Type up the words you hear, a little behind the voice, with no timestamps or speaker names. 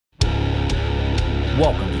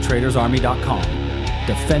Welcome to TradersArmy.com,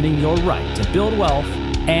 defending your right to build wealth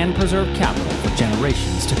and preserve capital for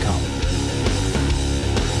generations to come.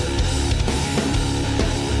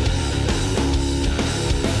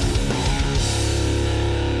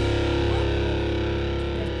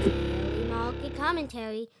 Daily Market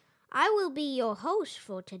Commentary. I will be your host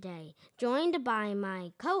for today, joined by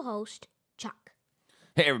my co-host, Chuck.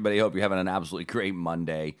 Hey everybody, hope you're having an absolutely great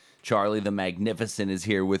Monday. Charlie the Magnificent is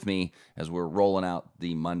here with me as we're rolling out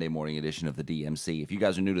the Monday morning edition of the DMC. If you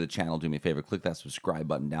guys are new to the channel, do me a favor, click that subscribe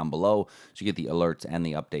button down below so you get the alerts and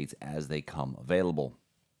the updates as they come available.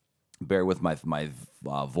 Bear with my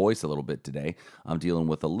voice a little bit today. I'm dealing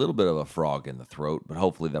with a little bit of a frog in the throat, but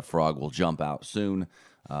hopefully that frog will jump out soon.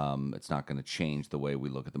 It's not going to change the way we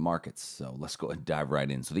look at the markets. So let's go ahead and dive right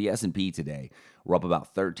in. So the S&P today, we're up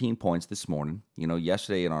about 13 points this morning. You know,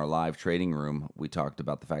 yesterday in our live trading room, we talked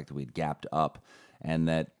about the fact that we'd gapped up and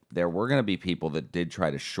that there were going to be people that did try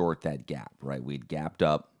to short that gap, right? We'd gapped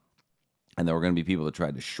up and there were going to be people that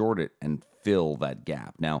tried to short it and fill that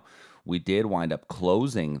gap. Now, we did wind up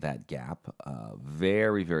closing that gap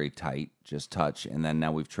very, very tight, just touch, and then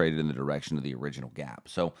now we've traded in the direction of the original gap.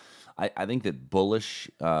 So I think that bullish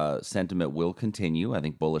sentiment will continue. I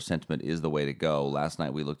think bullish sentiment is the way to go. Last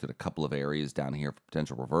night we looked at a couple of areas down here for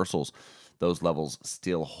potential reversals. Those levels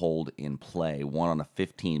still hold in play, one on a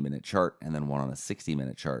 15-minute chart and then one on a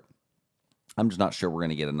 60-minute chart. I'm just not sure we're going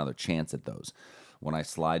to get another chance at those. When I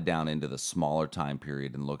slide down into the smaller time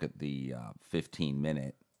period and look at the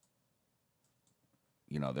 15-minute,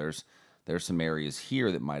 you know, there's some areas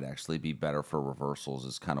here that might actually be better for reversals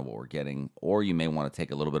is kind of what we're getting, or you may want to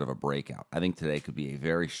take a little bit of a breakout. I think today could be a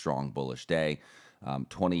very strong bullish day.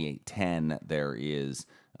 28.10, there is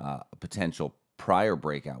a potential prior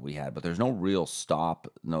breakout we had, but there's no real stop,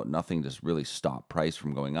 nothing to really stop price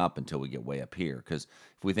from going up until we get way up here. Because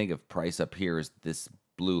if we think of price up here as this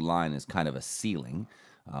blue line is kind of a ceiling,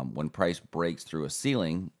 when price breaks through a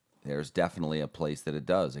ceiling, there's definitely a place that it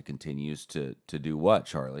does. It continues to do what,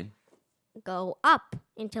 Charlie? Go up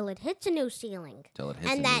until it hits a new ceiling. Until it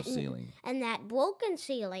hits a new ceiling. And that broken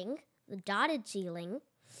ceiling, the dotted ceiling,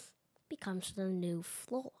 becomes the new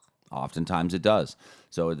floor. Oftentimes it does.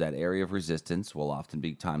 So that area of resistance will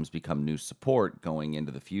oftentimes become new support going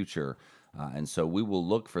into the future. And so we will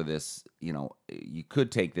look for this. You know, you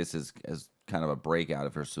could take this as kind of a breakout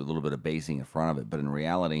if there's a little bit of basing in front of it. But in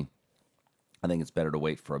reality, I think it's better to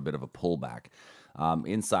wait for a bit of a pullback.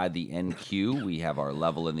 Inside the NQ, we have our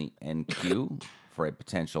level in the NQ for a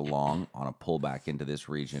potential long on a pullback into this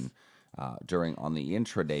region. On the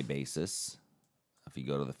intraday basis, if you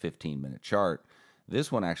go to the 15-minute chart,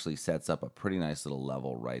 this one actually sets up a pretty nice little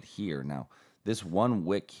level right here. Now, this one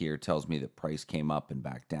wick here tells me that price came up and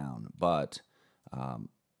back down, but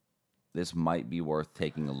this might be worth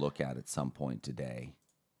taking a look at some point today,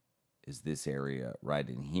 is this area right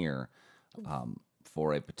in here.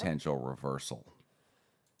 For a potential reversal.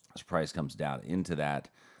 As price comes down into that,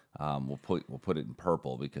 we'll put it in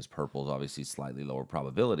purple because purple is obviously slightly lower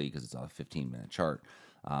probability because it's on a 15-minute chart.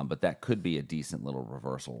 But that could be a decent little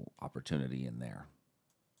reversal opportunity in there.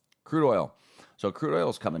 Crude oil. So crude oil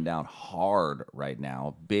is coming down hard right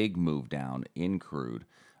now. Big move down in crude.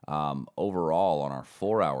 Overall, on our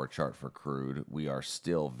 4-hour chart for crude, we are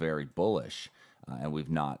still very bullish, and we've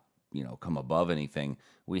not come above anything.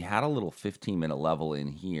 We had a little 15-minute level in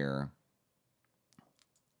here.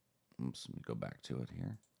 Oops, let me go back to it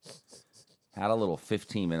here. Had a little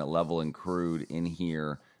 15-minute level in crude in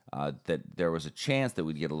here that there was a chance that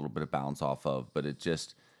we'd get a little bit of bounce off of, but it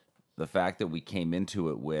just, the fact that we came into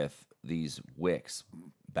it with these wicks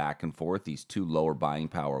back and forth, these two lower buying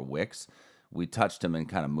power wicks, we touched them and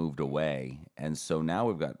kind of moved away. And so now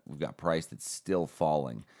we've got price that's still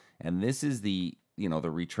falling. And this is the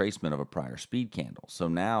retracement of a prior speed candle. So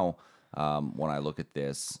now when I look at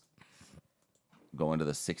this, go into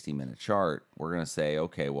the 60-minute chart, we're going to say,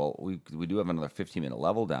 okay, well, we do have another 15-minute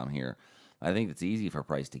level down here. I think it's easy for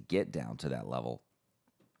price to get down to that level.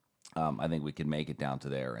 I think we can make it down to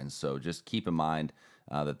there. And so just keep in mind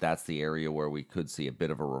that that's the area where we could see a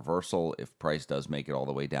bit of a reversal if price does make it all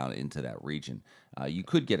the way down into that region. You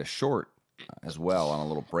could get a short as well on a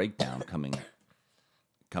little breakdown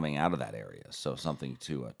coming out of that area. So something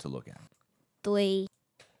to look at. 3.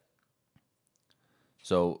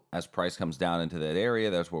 So as price comes down into that area,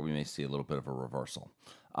 that's where we may see a little bit of a reversal.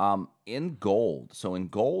 In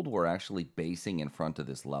gold, we're actually basing in front of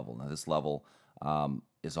this level. Now this level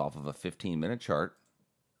is off of a 15-minute chart,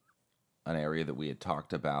 an area that we had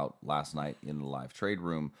talked about last night in the live trade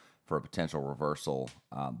room for a potential reversal,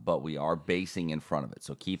 but we are basing in front of it.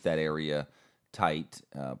 So keep that area tight,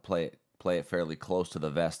 play it fairly close to the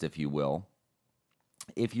vest, if you will.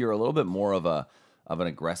 If you're a little bit more of an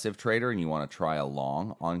aggressive trader and you want to try a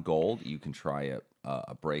long on gold, you can try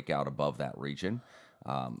a breakout above that region.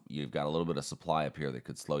 You've got a little bit of supply up here that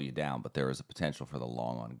could slow you down, but there is a potential for the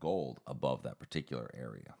long on gold above that particular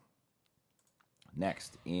area.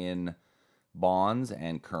 Next, in bonds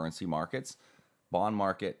and currency markets. Bond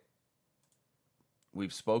market,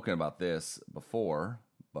 we've spoken about this before,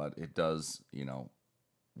 but it does,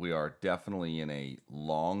 we are definitely in a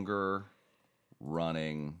longer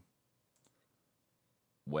running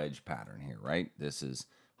wedge pattern here, right? This is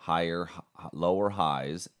lower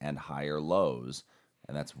highs and higher lows,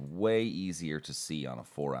 and that's way easier to see on a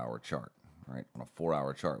 4-hour chart, right? On a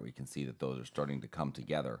 4-hour chart, we can see that those are starting to come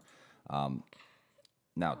together.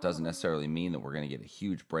 Now, it doesn't necessarily mean that we're going to get a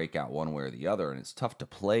huge breakout one way or the other, and it's tough to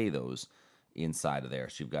play those inside of there.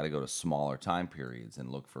 So you've got to go to smaller time periods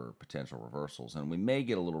and look for potential reversals. And we may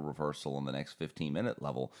get a little reversal on the next 15-minute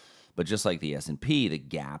level, but just like the S&P, the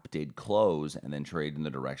gap did close and then trade in the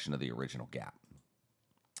direction of the original gap.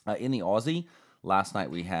 In the Aussie, last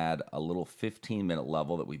night we had a little 15-minute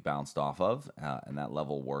level that we bounced off of, and that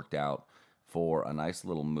level worked out for a nice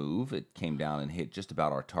little move. It came down and hit just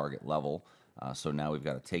about our target level. So now we've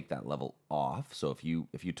got to take that level off. So if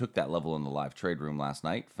you took that level in the live trade room last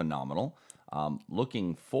night, phenomenal.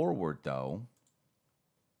 Looking forward, though,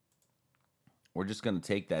 we're just going to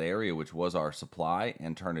take that area, which was our supply,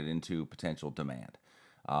 and turn it into potential demand.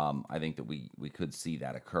 I think that we could see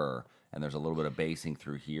that occur, and there's a little bit of basing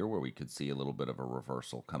through here where we could see a little bit of a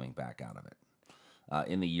reversal coming back out of it.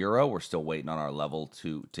 In the euro, we're still waiting on our level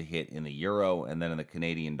to hit in the euro, and then in the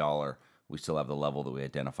Canadian dollar, we still have the level that we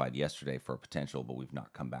identified yesterday for a potential, but we've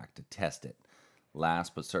not come back to test it.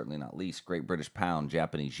 Last but certainly not least, Great British Pound,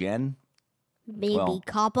 Japanese yen. Maybe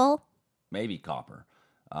copper. Maybe copper.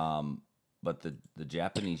 But the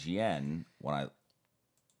Japanese yen, when I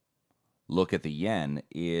look at the yen,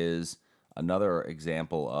 is another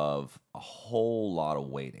example of a whole lot of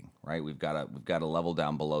waiting, right? We've got a level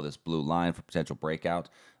down below this blue line for potential breakout,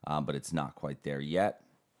 but it's not quite there yet.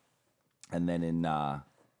 And then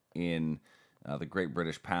in the Great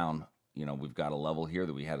British Pound, we've got a level here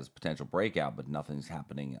that we had as potential breakout, but nothing's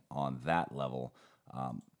happening on that level.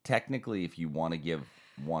 Technically, if you want to give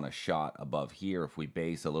one a shot above here, if we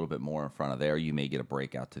base a little bit more in front of there, you may get a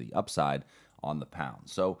breakout to the upside on the pound.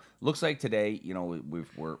 So looks like today,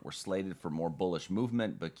 we're slated for more bullish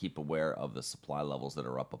movement, but keep aware of the supply levels that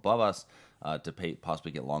are up above us to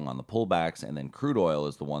possibly get long on the pullbacks. And then crude oil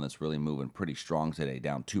is the one that's really moving pretty strong today,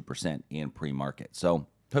 down 2% in pre-market. So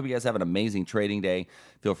hope you guys have an amazing trading day.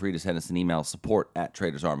 Feel free to send us an email,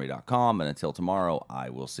 support@tradersarmy.com. And until tomorrow, I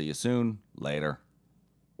will see you soon. Later.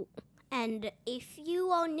 And if you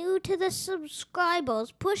are new to the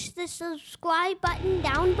subscribers, push the subscribe button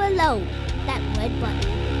down below. That red button.